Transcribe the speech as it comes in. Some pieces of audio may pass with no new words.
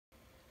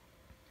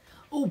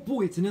Oh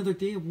boy, it's another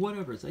day of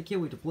whatevers. I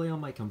can't wait to play on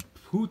my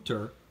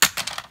computer.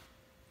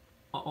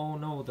 Oh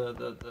no,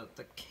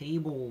 the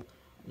cable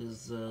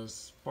is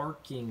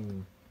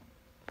sparking.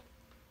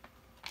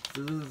 I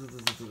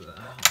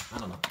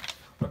don't know.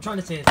 What I'm trying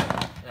to say is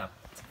that, yeah.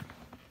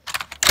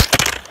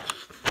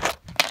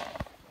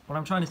 What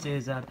I'm trying to say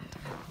is that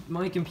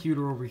my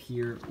computer over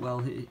here,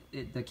 well,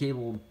 the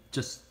cable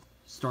just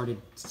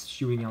started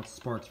shooting out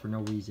sparks for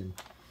no reason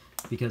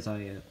because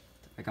I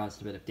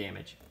caused a bit of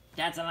damage.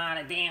 That's a lot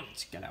of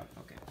damage. Get out.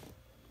 Okay.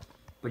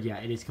 But yeah,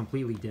 it is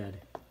completely dead.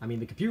 I mean,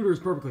 the computer is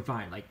perfectly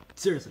fine. Like,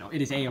 seriously, no, it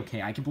is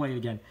A-okay. I can play it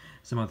again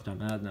some other time.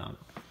 No.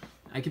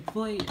 I can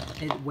play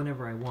it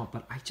whenever I want,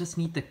 but I just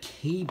need the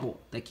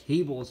cable. The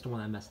cable is the one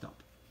that messed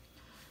up.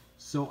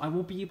 So I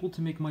won't be able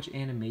to make much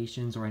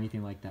animations or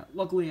anything like that.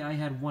 Luckily, I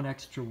had one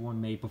extra one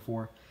made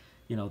before,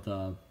 you know,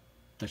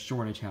 the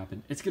shortage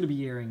happened. It's going to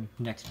be airing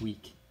next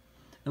week.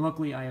 And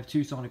luckily, I have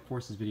 2 Sonic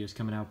Forces videos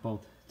coming out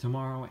both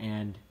tomorrow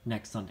and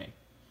next Sunday.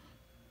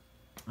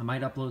 I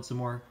might upload some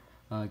more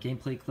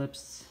gameplay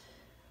clips,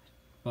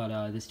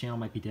 but this channel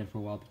might be dead for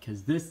a while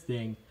because this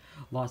thing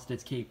lost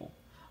its cable.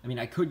 I mean,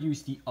 I could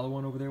use the other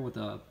one over there with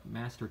the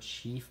Master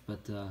Chief, but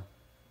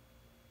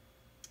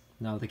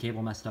no, the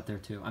cable messed up there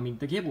too. I mean,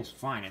 the cable's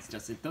fine, it's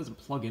just, it doesn't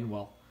plug in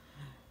well,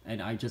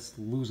 and I just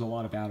lose a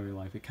lot of battery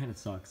life. It kind of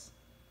sucks.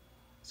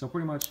 So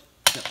pretty much,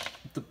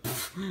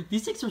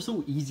 these things are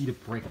so easy to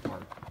break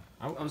apart.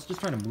 I was just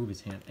trying to move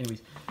his hand.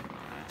 Anyways,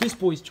 this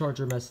boy's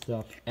charger messed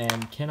up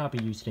and cannot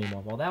be used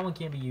anymore. Well, that one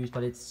can be used,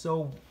 but it's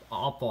so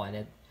awful and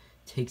it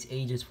takes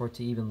ages for it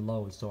to even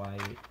load, so I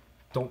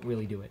don't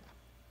really do it.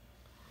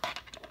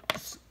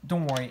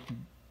 Don't worry.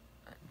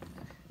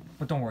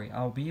 But don't worry,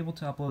 I'll be able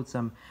to upload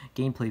some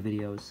gameplay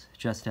videos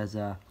just as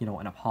a, you know,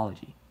 an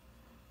apology.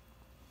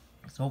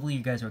 So hopefully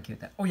you guys are okay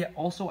with that. Oh yeah,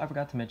 also I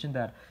forgot to mention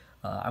that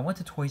I went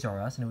to Toys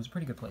R Us and it was a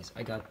pretty good place.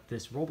 I got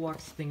this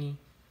Roblox thingy,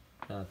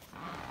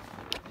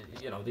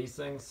 you know, these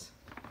things.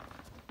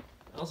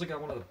 I also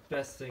got one of the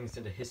best things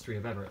in the history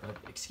of ever.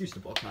 Excuse the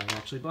book, I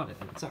actually bought it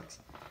and it sucks.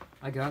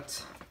 I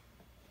got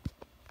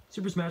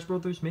Super Smash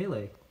Bros.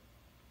 Melee.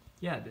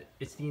 Yeah,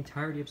 it's the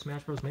entirety of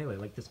Smash Bros. Melee.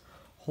 Like the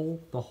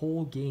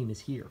whole game is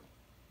here.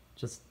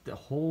 Just the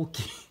whole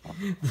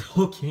game. The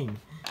whole game.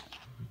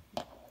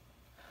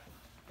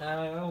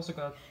 I also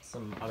got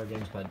some other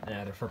games, but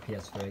they're for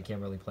PS3. I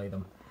can't really play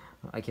them.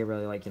 I can't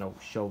really, like, you know,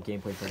 show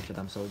gameplay footage of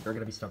them, so you're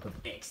gonna be stuck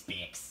with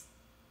Xbox.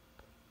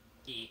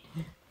 Yeah.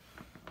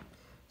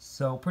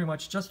 So, pretty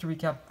much, just to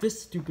recap,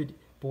 this stupid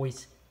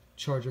boy's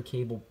charger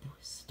cable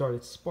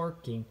started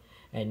sparking,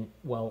 and,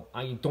 well,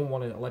 I don't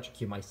want to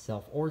electrocute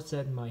myself or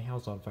set my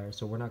house on fire,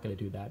 so we're not going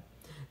to do that.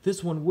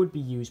 This one would be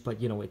used,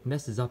 but, you know, it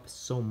messes up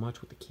so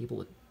much with the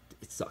cable, it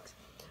sucks.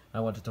 I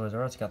went to Toys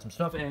R Us, got some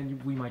stuff,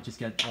 and we might just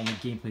get only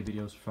gameplay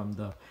videos from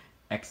the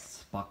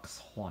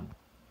Xbox One.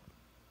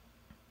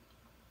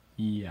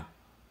 Yeah,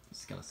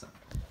 it's gonna suck.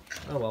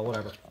 Oh well,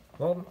 whatever.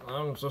 Well,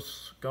 I'm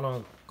just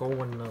gonna go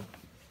and,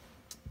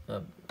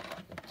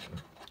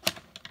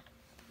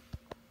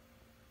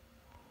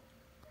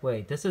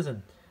 wait, this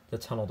isn't the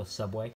tunnel to Subway.